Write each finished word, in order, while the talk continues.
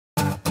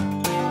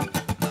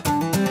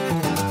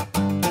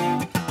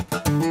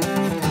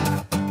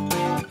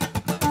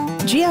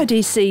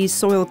GRDC's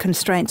Soil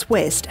Constraints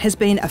West has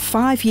been a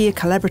 5-year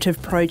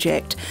collaborative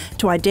project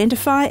to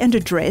identify and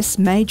address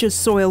major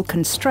soil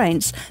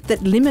constraints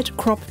that limit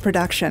crop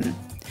production.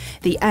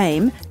 The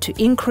aim to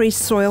increase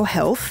soil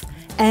health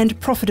and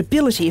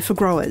profitability for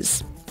growers.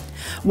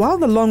 While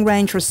the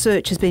long-range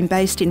research has been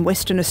based in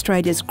Western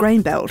Australia's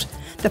grain belt,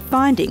 the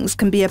findings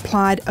can be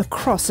applied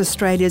across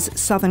Australia's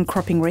southern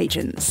cropping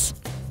regions.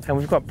 And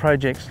we've got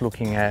projects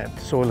looking at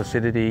soil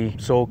acidity,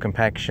 soil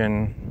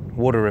compaction,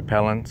 water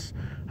repellents,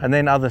 and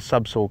then other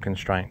subsoil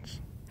constraints.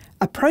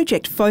 A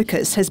project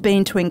focus has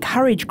been to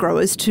encourage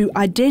growers to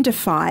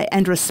identify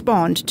and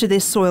respond to their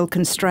soil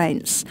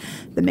constraints.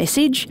 The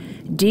message?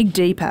 Dig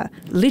deeper,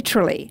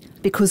 literally,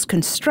 because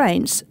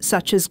constraints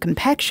such as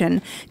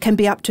compaction can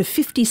be up to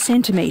 50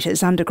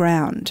 centimetres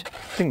underground.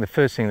 I think the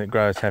first thing that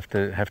growers have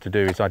to do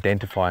is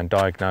identify and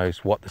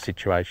diagnose what the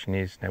situation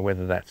is. Now,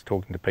 whether that's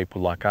talking to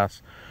people like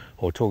us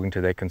or talking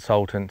to their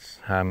consultants,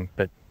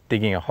 but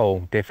digging a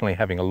hole, definitely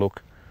having a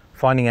look,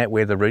 finding out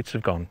where the roots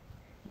have gone.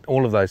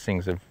 All of those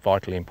things are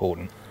vitally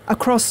important.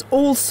 Across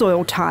all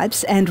soil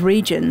types and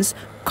regions,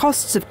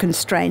 costs of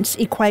constraints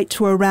equate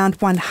to around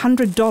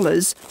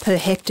 $100 per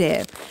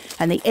hectare,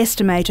 and the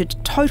estimated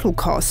total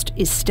cost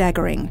is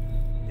staggering.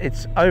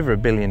 It's over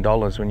 $1 billion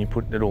when you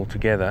put it all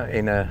together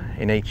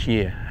in each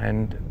year,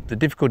 and the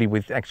difficulty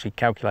with actually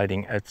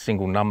calculating a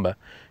single number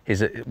is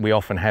that we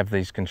often have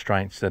these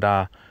constraints that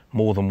are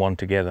more than one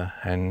together,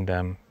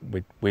 and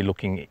we're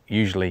looking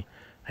usually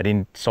at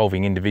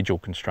solving individual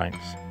constraints.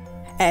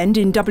 And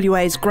in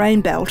WA's grain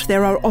belt,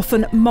 there are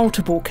often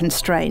multiple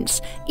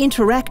constraints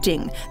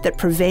interacting that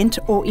prevent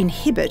or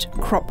inhibit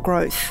crop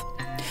growth.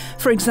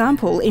 For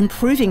example,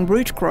 improving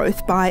root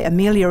growth by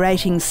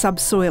ameliorating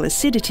subsoil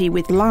acidity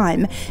with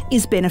lime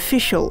is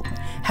beneficial.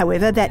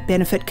 However, that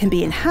benefit can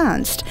be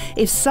enhanced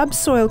if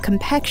subsoil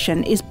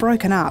compaction is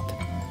broken up.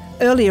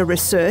 Earlier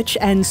research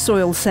and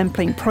soil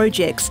sampling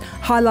projects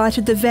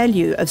highlighted the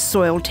value of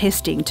soil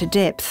testing to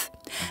depth.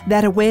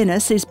 That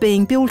awareness is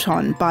being built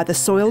on by the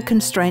Soil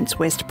Constraints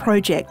West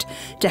project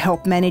to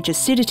help manage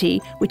acidity,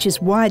 which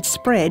is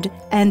widespread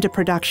and a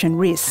production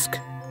risk.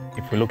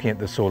 If we're looking at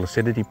the soil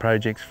acidity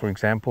projects, for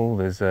example,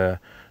 there's a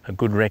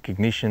good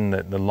recognition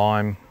that the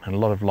lime, and a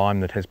lot of lime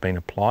that has been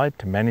applied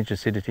to manage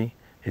acidity,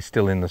 is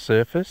still in the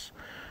surface,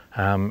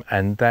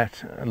 and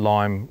that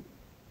lime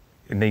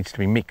needs to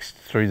be mixed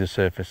through the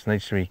surface,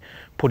 needs to be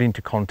put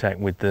into contact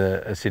with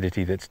the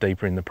acidity that's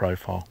deeper in the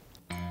profile.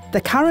 The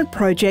current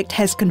project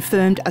has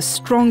confirmed a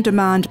strong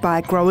demand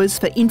by growers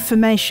for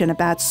information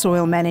about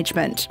soil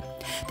management.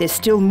 There's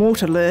still more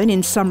to learn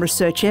in some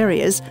research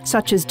areas,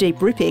 such as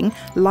deep ripping,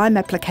 lime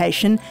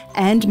application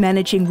and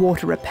managing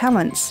water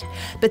repellents.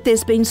 But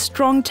there's been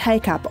strong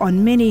take-up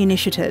on many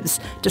initiatives,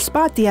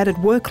 despite the added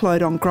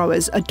workload on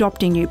growers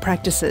adopting new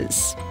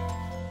practices.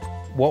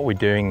 What we're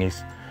doing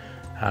is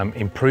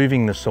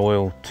improving the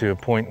soil to a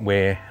point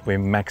where we're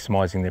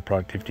maximising their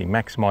productivity,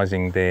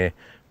 maximising their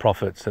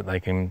profits that they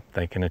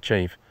can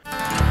achieve.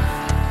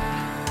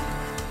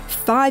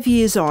 5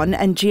 years on,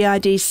 and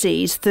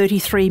GRDC's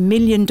 $33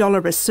 million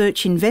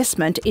research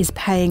investment is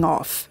paying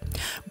off.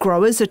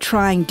 Growers are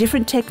trying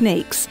different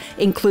techniques,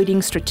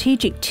 including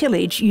strategic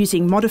tillage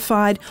using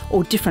modified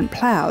or different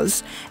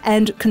ploughs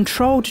and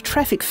controlled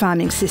traffic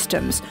farming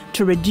systems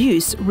to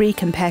reduce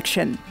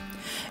recompaction.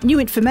 New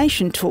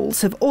information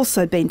tools have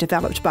also been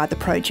developed by the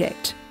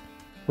project.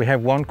 We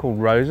have one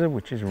called ROSA,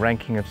 which is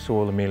ranking of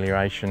soil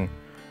amelioration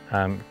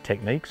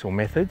techniques or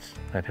methods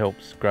that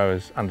helps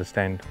growers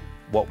understand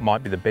what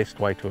might be the best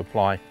way to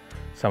apply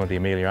some of the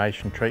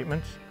amelioration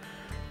treatments.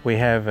 We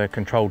have a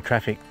controlled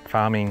traffic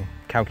farming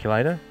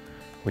calculator,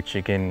 which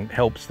again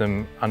helps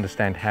them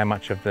understand how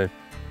much of the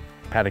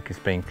paddock is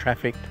being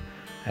trafficked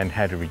and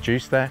how to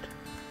reduce that.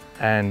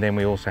 And then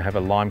we also have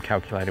a lime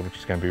calculator, which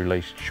is going to be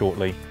released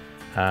shortly,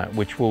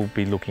 which will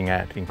be looking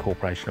at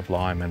incorporation of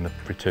lime and the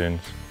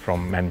returns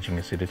from managing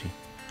acidity.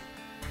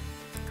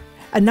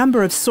 A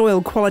number of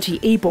soil quality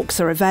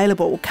ebooks are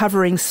available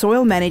covering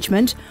soil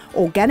management,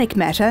 organic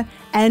matter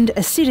and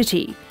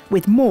acidity,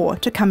 with more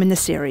to come in the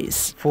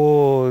series.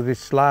 For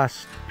this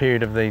last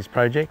period of these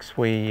projects,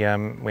 we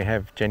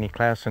have Jenny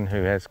Clausen,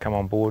 who has come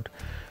on board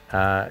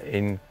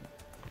in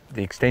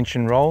the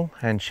extension role,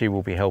 and she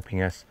will be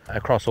helping us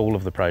across all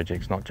of the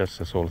projects, not just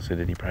the soil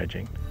acidity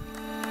project.